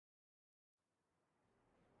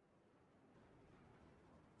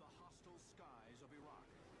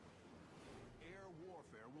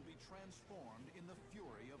will be transformed in the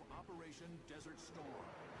fury of Operation Desert Storm.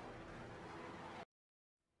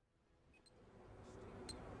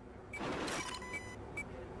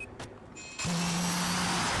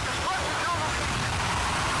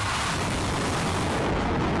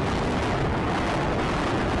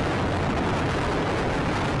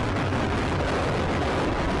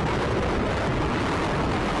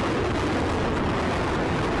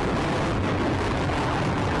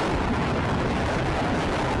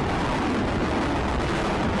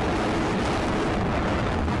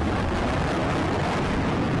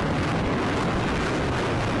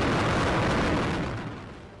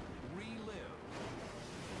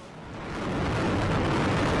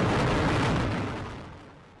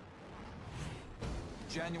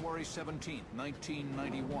 January 17,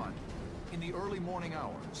 1991. In the early morning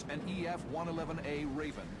hours, an EF-111A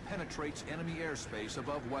Raven penetrates enemy airspace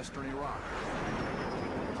above western Iraq.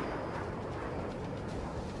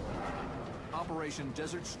 Operation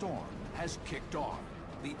Desert Storm has kicked off.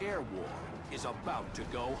 The air war is about to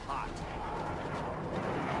go hot.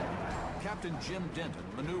 Captain Jim Denton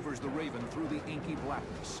maneuvers the Raven through the inky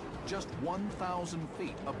blackness, just 1,000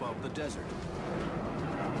 feet above the desert.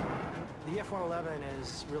 The F-111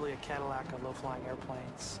 is really a Cadillac of low-flying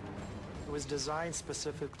airplanes. It was designed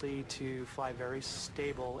specifically to fly very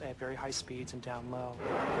stable at very high speeds and down low.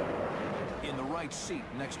 In the right seat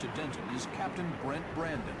next to Denton is Captain Brent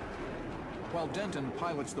Brandon. While Denton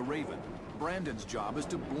pilots the Raven, Brandon's job is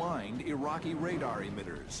to blind Iraqi radar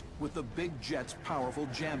emitters with the big jet's powerful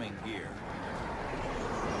jamming gear.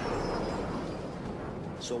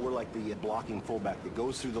 So we're like the blocking fullback that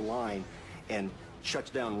goes through the line and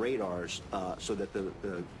shuts down radars so that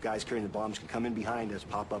the guys carrying the bombs can come in behind us,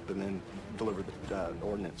 pop up, and then deliver the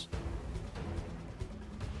ordnance.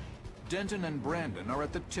 Denton and Brandon are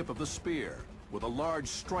at the tip of the spear, with a large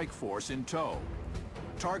strike force in tow,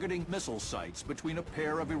 targeting missile sites between a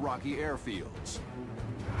pair of Iraqi airfields.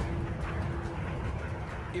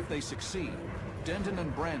 If they succeed, Denton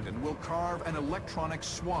and Brandon will carve an electronic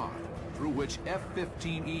swath through which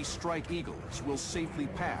F-15E Strike Eagles will safely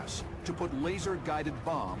pass to put laser-guided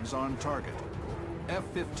bombs on target.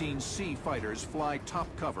 F-15C fighters fly top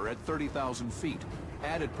cover at 30,000 feet,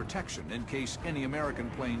 added protection in case any American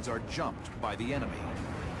planes are jumped by the enemy.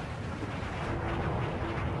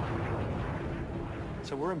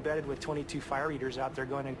 So we're embedded with 22 fire eaters out there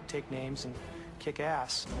going to take names and kick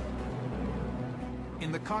ass.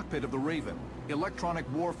 In the cockpit of the Raven,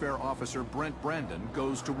 electronic warfare officer Brent Brandon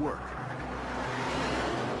goes to work.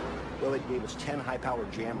 Well, it gave us 10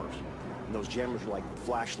 high-powered jammers, and those jammers are like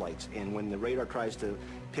flashlights, and when the radar tries to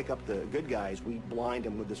pick up the good guys, we blind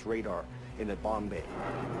them with this radar in the bomb bay.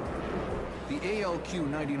 The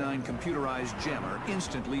ALQ-99 computerized jammer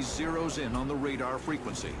instantly zeroes in on the radar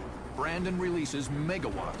frequency. Brandon releases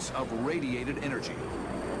megawatts of radiated energy.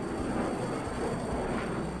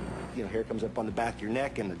 You know, hair comes up on the back of your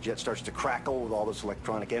neck, and the jet starts to crackle with all this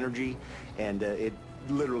electronic energy, and it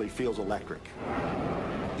literally feels electric.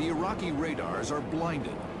 The Iraqi radars are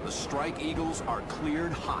blinded. The Strike Eagles are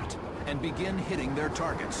cleared hot and begin hitting their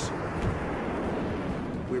targets.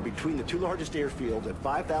 We're between the two largest airfields at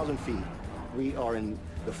 5,000 feet. We are in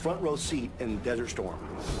the front row seat in Desert Storm.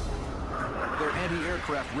 Their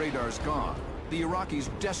anti-aircraft radars gone, the Iraqis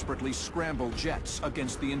desperately scramble jets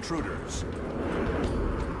against the intruders.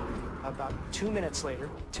 About 2 minutes later,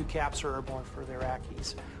 2 caps are airborne for the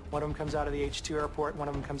Iraqis. One of them comes out of the H-2 airport, one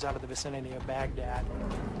of them comes out of the vicinity of Baghdad.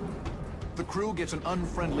 The crew gets an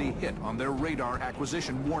unfriendly hit on their radar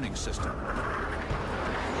acquisition warning system.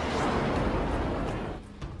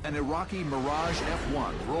 An Iraqi Mirage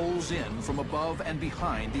F-1 rolls in from above and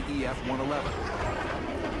behind the EF-111.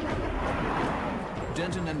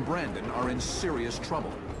 Denton and Brandon are in serious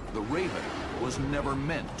trouble. The Raven was never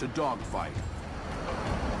meant to dogfight.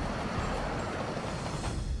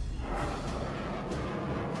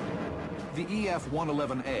 The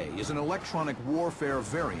EF-111A is an electronic warfare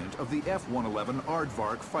variant of the F-111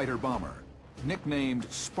 Aardvark fighter bomber. Nicknamed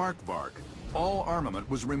Sparkvark, all armament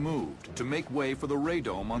was removed to make way for the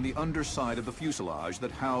radome on the underside of the fuselage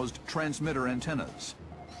that housed transmitter antennas,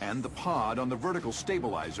 and the pod on the vertical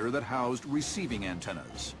stabilizer that housed receiving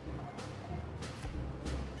antennas.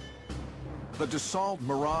 The Dassault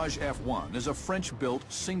Mirage F-1 is a French-built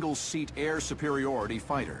single-seat air superiority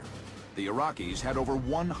fighter. The Iraqis had over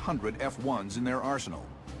 100 F-1s in their arsenal,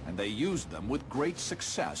 and they used them with great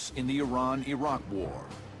success in the Iran-Iraq War.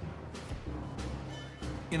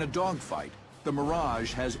 In a dogfight, the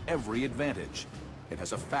Mirage has every advantage. It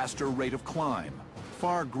has a faster rate of climb,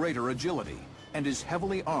 far greater agility, and is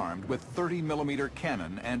heavily armed with 30mm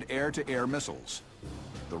cannon and air-to-air missiles.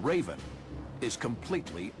 The Raven is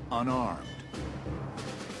completely unarmed.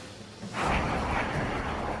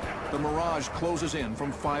 The Mirage closes in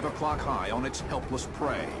from 5 o'clock high on its helpless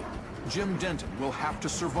prey. Jim Denton will have to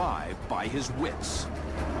survive by his wits.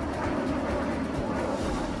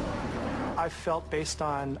 I felt based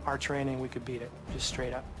on our training we could beat it, just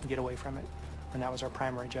straight up, and get away from it. And that was our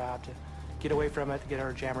primary job, to get away from it, get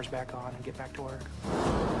our jammers back on, and get back to work.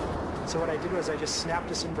 So what I did was I just snapped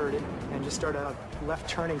this inverted and just started a left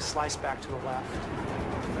turning slice back to the left.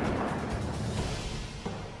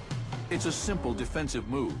 It's a simple defensive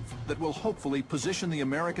move that will hopefully position the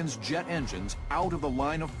Americans' jet engines out of the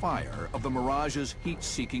line of fire of the Mirage's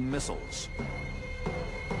heat-seeking missiles.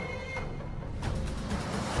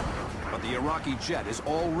 But the Iraqi jet is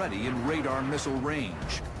already in radar missile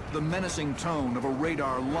range. The menacing tone of a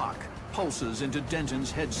radar lock pulses into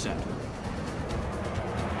Denton's headset.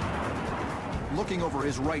 Looking over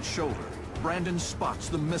his right shoulder, Brandon spots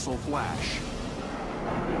the missile flash.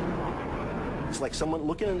 It's like someone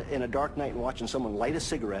looking in a dark night and watching someone light a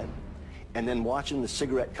cigarette and then watching the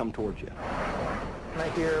cigarette come towards you. And I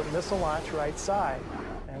hear missile launch right side.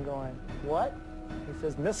 And I'm going, what? He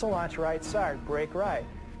says, missile launch right side, brake right.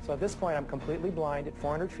 So at this point, I'm completely blind at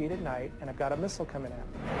 400 feet at night, and I've got a missile coming at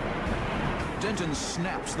me. Denton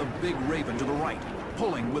snaps the big Raven to the right,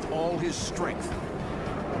 pulling with all his strength.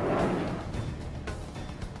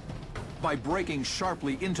 By braking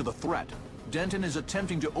sharply into the threat, Denton is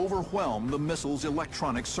attempting to overwhelm the missile's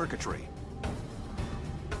electronic circuitry.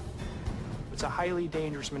 It's a highly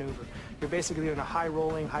dangerous maneuver. You're basically doing a high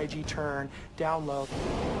rolling, high G turn, down low.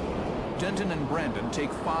 Denton and Brandon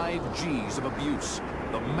take 5 Gs of abuse,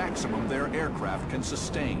 the maximum their aircraft can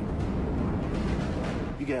sustain.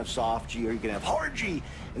 You can have soft G or you can have hard G,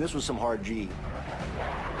 and this was some hard G.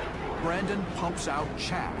 Brandon pumps out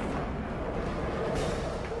chaff.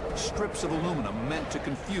 Strips of aluminum meant to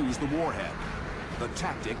confuse the warhead. The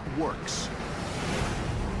tactic works.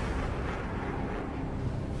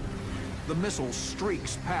 The missile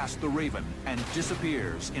streaks past the Raven and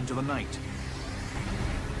disappears into the night.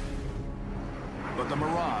 But the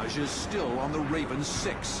Mirage is still on the Raven's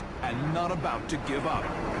 6 and not about to give up.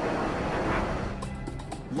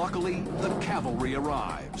 Luckily, the cavalry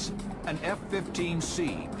arrives. An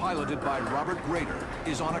F-15C, piloted by Robert Grader,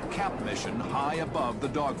 is on a cap mission high above the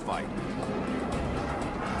dogfight.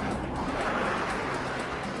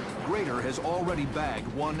 Grader has already bagged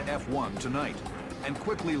one F-1 tonight and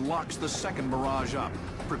quickly locks the second Mirage up,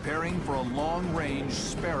 preparing for a long-range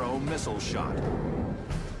Sparrow missile shot.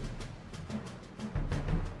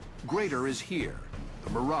 Grader is here.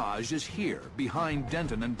 The Mirage is here, behind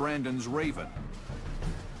Denton and Brandon's Raven.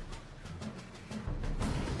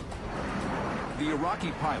 The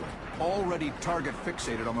Iraqi pilot, already target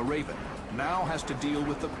fixated on the Raven, now has to deal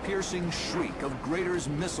with the piercing shriek of Grader's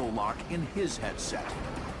missile lock in his headset.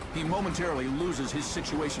 He momentarily loses his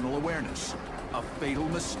situational awareness. A fatal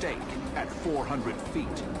mistake at 400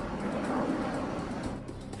 feet.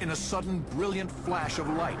 In a sudden, brilliant flash of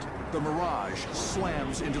light, the Mirage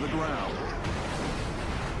slams into the ground.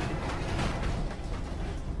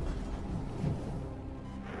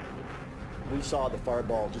 We saw the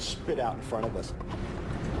fireball just spit out in front of us.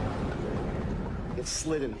 It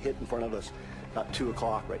slid and hit in front of us about 2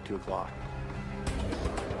 o'clock, right, 2 o'clock.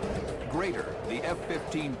 Grader, the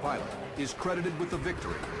F-15 pilot, is credited with the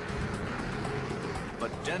victory.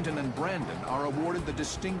 But Denton and Brandon are awarded the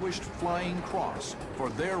Distinguished Flying Cross for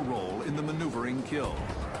their role in the maneuvering kill.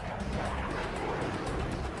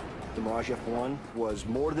 The Mirage F-1 was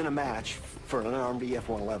more than a match for an unarmed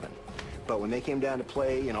F-111. But when they came down to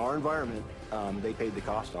play in our environment, they paid the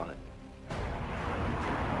cost on it.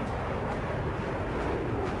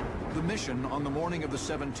 The mission on the morning of the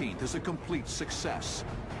 17th is a complete success.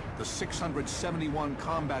 The 671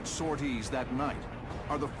 combat sorties that night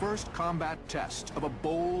are the first combat test of a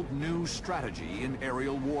bold new strategy in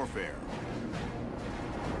aerial warfare.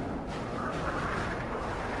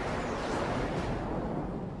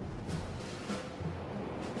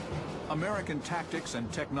 American tactics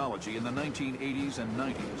and technology in the 1980s and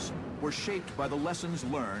 90s were shaped by the lessons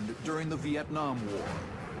learned during the Vietnam War.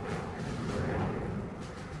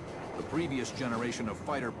 The previous generation of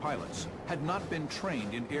fighter pilots had not been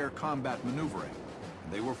trained in air combat maneuvering.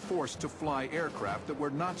 They were forced to fly aircraft that were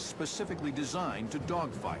not specifically designed to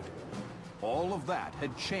dogfight. All of that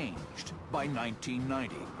had changed by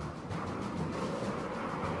 1990.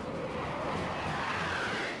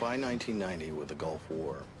 By 1990, with the Gulf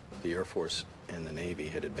War, the Air Force and the Navy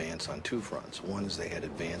had advanced on 2 fronts. One is they had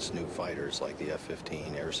advanced new fighters like the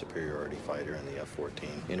F-15 air superiority fighter and the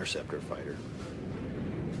F-14 interceptor fighter.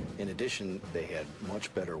 In addition, they had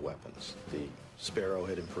much better weapons. The Sparrow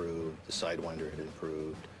had improved, the Sidewinder had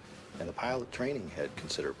improved, and the pilot training had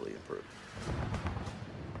considerably improved.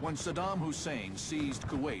 When Saddam Hussein seized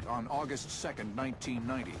Kuwait on August 2nd,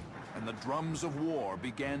 1990, and the drums of war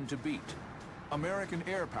began to beat, American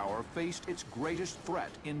air power faced its greatest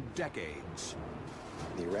threat in decades.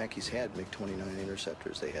 The Iraqis had MiG-29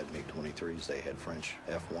 interceptors, they had MiG-23s, they had French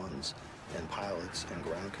F-1s, and pilots and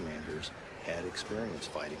ground commanders had experience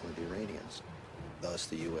fighting with the Iranians. Thus,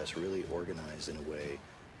 the U.S. really organized in a way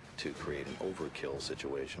to create an overkill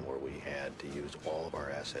situation where we had to use all of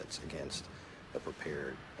our assets against a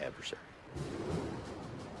prepared adversary.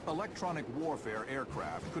 Electronic warfare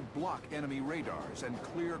aircraft could block enemy radars and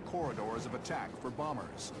clear corridors of attack for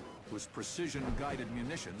bombers, whose precision-guided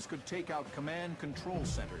munitions could take out command control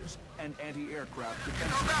centers and anti-aircraft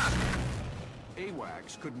defenses.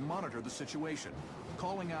 AWACS could monitor the situation,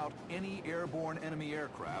 calling out any airborne enemy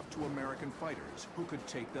aircraft to American fighters who could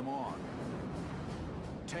take them on.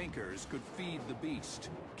 Tankers could feed the beast,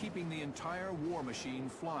 keeping the entire war machine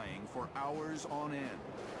flying for hours on end.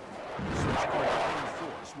 Such combined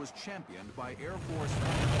force was championed by Air Force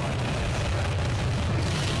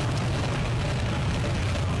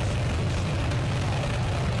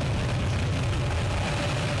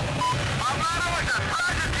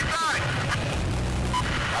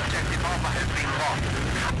Objective Alpha has been lost.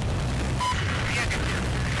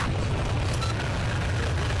 Negative.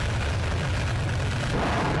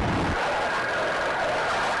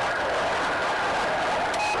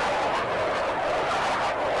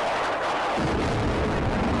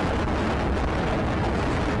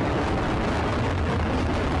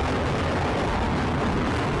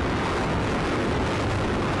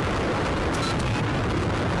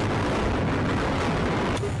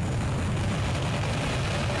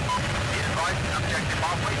 Objective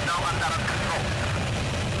Alpha is now under control.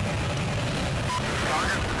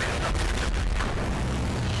 Target within the